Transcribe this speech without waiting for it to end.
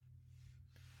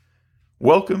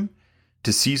Welcome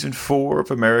to Season 4 of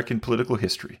American Political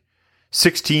History,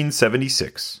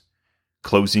 1676,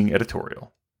 Closing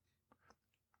Editorial.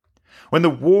 When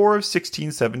the War of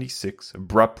 1676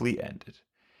 abruptly ended,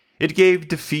 it gave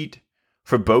defeat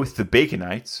for both the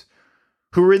Baconites,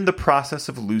 who were in the process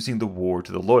of losing the war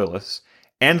to the Loyalists,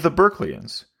 and the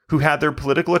Berkeleyans, who had their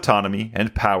political autonomy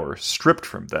and power stripped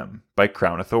from them by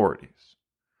Crown authorities.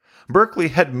 Berkeley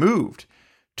had moved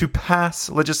to pass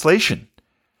legislation,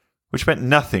 which meant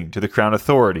nothing to the Crown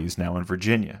authorities now in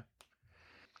Virginia.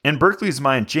 In Berkeley's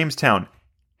mind, Jamestown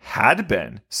had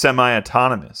been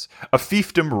semi-autonomous, a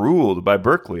fiefdom ruled by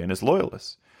Berkeley and his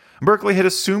loyalists. Berkeley had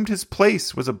assumed his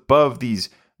place was above these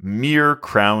mere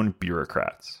Crown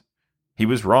bureaucrats. He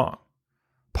was wrong.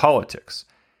 Politics,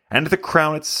 and the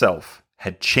Crown itself,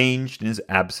 had changed in his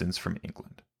absence from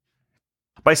England.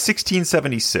 By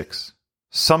 1676,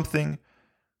 something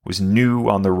was new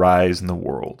on the rise in the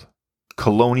world.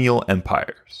 Colonial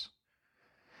empires.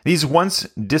 These once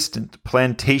distant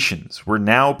plantations were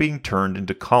now being turned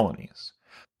into colonies.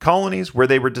 Colonies where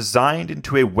they were designed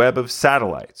into a web of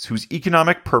satellites whose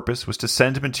economic purpose was to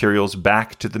send materials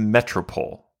back to the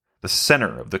metropole, the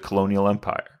center of the colonial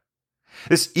empire.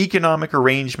 This economic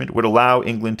arrangement would allow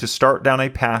England to start down a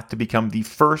path to become the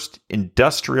first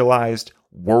industrialized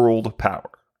world power.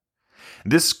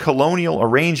 This colonial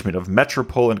arrangement of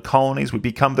metropole and colonies would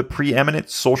become the preeminent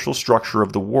social structure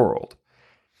of the world.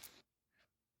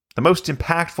 The most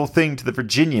impactful thing to the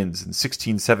Virginians in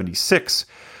 1676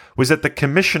 was that the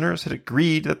commissioners had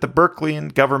agreed that the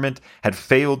Berkeleyan government had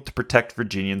failed to protect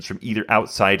Virginians from either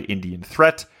outside Indian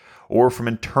threat or from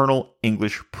internal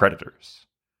English predators.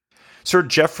 Sir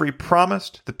Geoffrey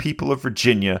promised the people of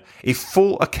Virginia a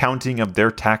full accounting of their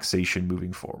taxation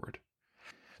moving forward.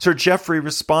 Sir Geoffrey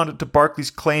responded to Berkeley's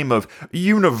claim of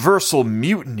universal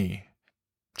mutiny.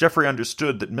 Geoffrey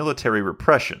understood that military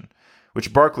repression,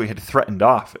 which Berkeley had threatened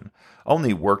often,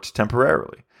 only worked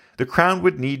temporarily. The Crown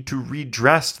would need to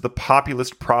redress the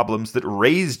populist problems that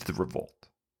raised the revolt.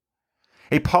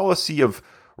 A policy of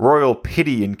royal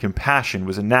pity and compassion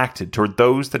was enacted toward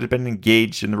those that had been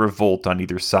engaged in the revolt on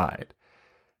either side.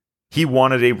 He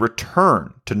wanted a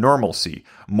return to normalcy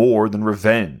more than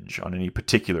revenge on any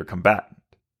particular combatant.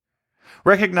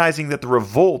 Recognizing that the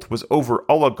revolt was over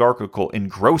oligarchical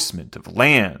engrossment of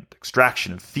land,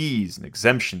 extraction of fees and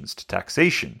exemptions to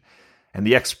taxation, and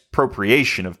the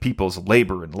expropriation of people's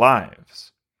labor and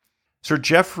lives, Sir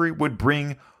Geoffrey would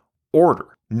bring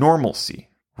order, normalcy,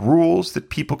 rules that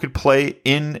people could play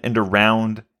in and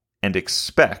around and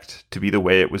expect to be the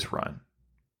way it was run.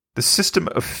 The system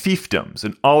of fiefdoms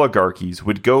and oligarchies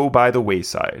would go by the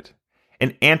wayside,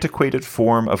 an antiquated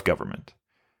form of government.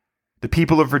 The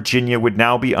people of Virginia would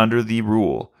now be under the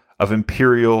rule of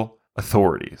imperial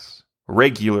authorities.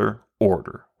 Regular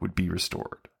order would be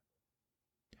restored.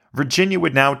 Virginia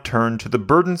would now turn to the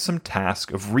burdensome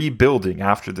task of rebuilding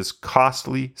after this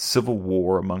costly civil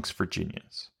war amongst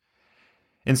Virginians.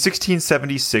 In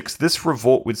 1676, this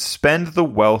revolt would spend the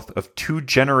wealth of 2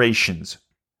 generations.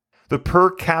 The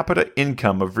per capita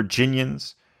income of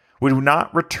Virginians would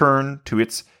not return to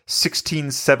its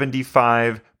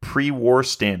 1675 pre-war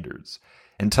standards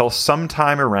until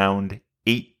sometime around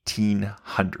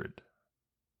 1800.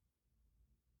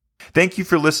 Thank you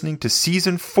for listening to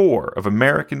Season 4 of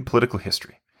American Political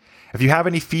History. If you have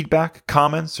any feedback,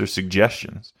 comments, or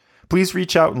suggestions, please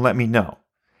reach out and let me know.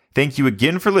 Thank you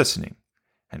again for listening,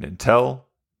 and until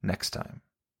next time.